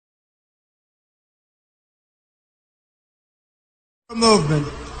movement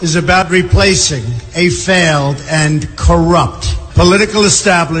is about replacing a failed and corrupt political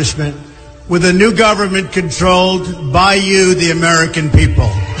establishment with a new government controlled by you, the American people.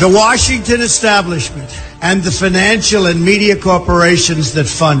 The Washington establishment and the financial and media corporations that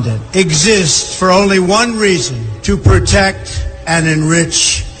fund it exist for only one reason: to protect and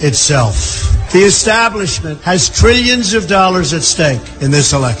enrich itself. The establishment has trillions of dollars at stake in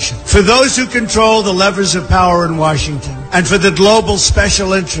this election. For those who control the levers of power in Washington and for the global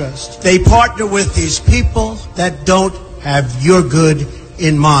special interest, they partner with these people that don't have your good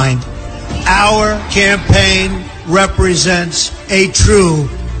in mind. Our campaign represents a true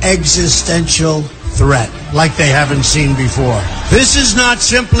existential threat like they haven't seen before. This is not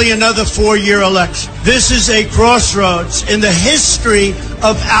simply another four-year election. This is a crossroads in the history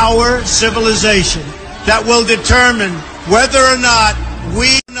of our civilization that will determine whether or not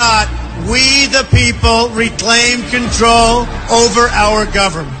we the people reclaim control over our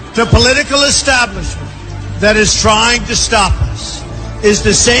government. The political establishment that is trying to stop us is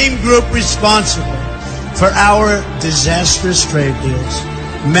the same group responsible for our disastrous trade deals,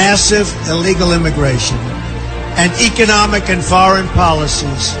 massive illegal immigration, and economic and foreign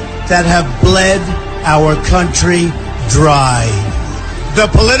policies that have bled our country dry. The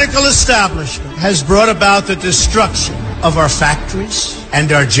political establishment has brought about the destruction of our factories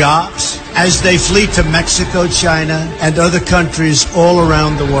and our jobs as they flee to Mexico, China, and other countries all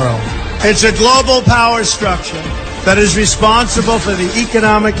around the world. It's a global power structure that is responsible for the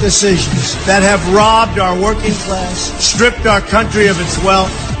economic decisions that have robbed our working class, stripped our country of its wealth,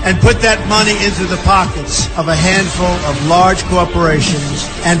 and put that money into the pockets of a handful of large corporations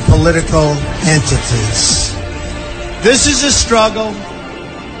and political entities. This is a struggle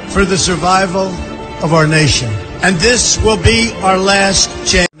for the survival of our nation. And this will be our last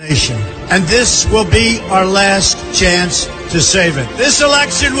chance, and this will be our last chance to save it. This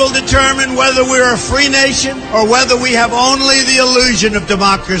election will determine whether we're a free nation or whether we have only the illusion of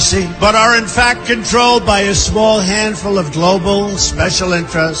democracy, but are in fact controlled by a small handful of global special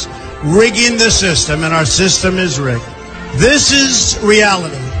interests rigging the system, and our system is rigged. This is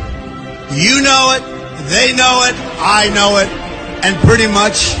reality. You know it, they know it, I know it, and pretty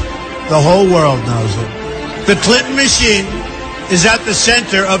much the whole world knows it. The Clinton machine is at the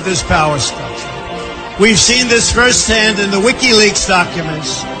center of this power structure. We've seen this firsthand in the WikiLeaks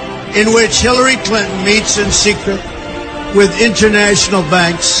documents, in which Hillary Clinton meets in secret with international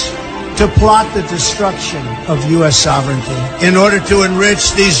banks to plot the destruction of U.S. sovereignty in order to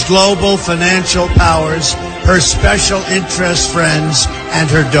enrich these global financial powers, her special interest friends, and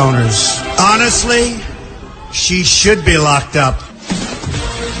her donors. Honestly, she should be locked up.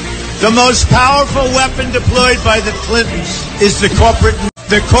 The most powerful weapon deployed by the Clintons is the corporate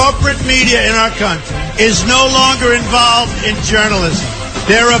media in our country is no longer involved in journalism.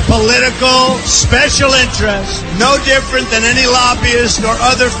 They're a political special interest, no different than any lobbyist or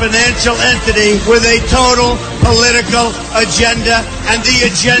other financial entity with a total political agenda, and the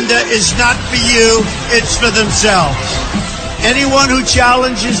agenda is not for you, it's for themselves. Anyone who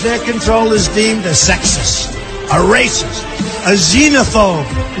challenges their control is deemed a sexist, a racist, a xenophobe.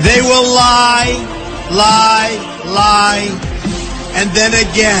 They will lie, and then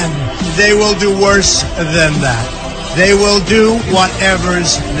again, they will do worse than that. They will do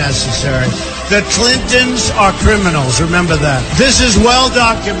whatever's necessary. The Clintons are criminals, remember that. This is well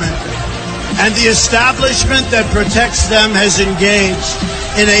documented, and the establishment that protects them has engaged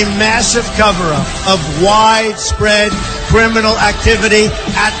in a massive cover-up of widespread criminal activity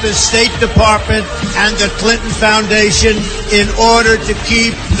at the State Department and the Clinton Foundation in order to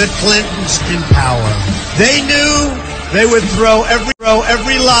keep the Clintons in power. They knew they would throw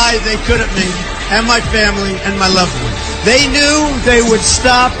every lie they could at me and my family and my loved ones. They knew they would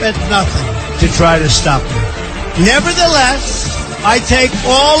stop at nothing to try to stop me. Nevertheless, I take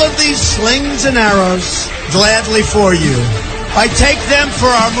all of these slings and arrows gladly for you. I take them for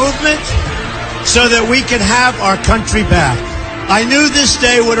our movement so that we can have our country back. I knew this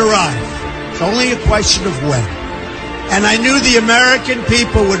day would arrive. It's only a question of when. And I knew the American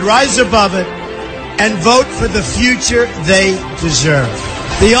people would rise above it and vote for the future they deserve.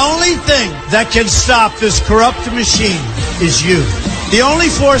 The only thing that can stop this corrupt machine is you. The only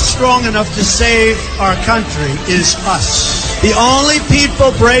force strong enough to save our country is us. The only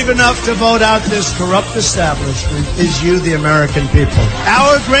people brave enough to vote out this corrupt establishment is you, the American people.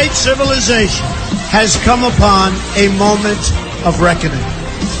 Our great civilization has come upon a moment of reckoning.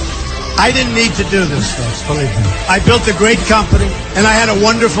 I didn't need to do this, folks, believe me. I built a great company, and I had a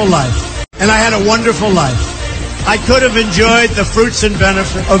wonderful life. I could have enjoyed the fruits and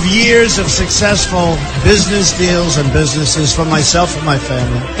benefit of years of successful business deals and businesses for myself and my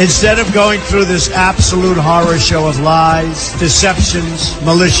family, instead of going through this absolute horror show of lies, deceptions,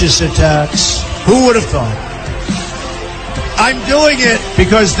 malicious attacks. Who would have thought? I'm doing it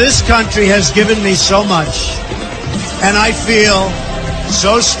because this country has given me so much, and I feel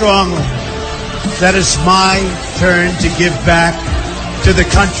so strongly that it's my turn to give back to the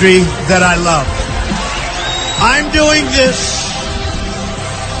country that I love. I'm doing this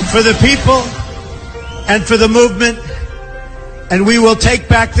for the people and for the movement, and we will take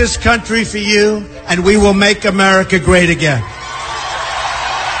back this country for you, and we will make America great again.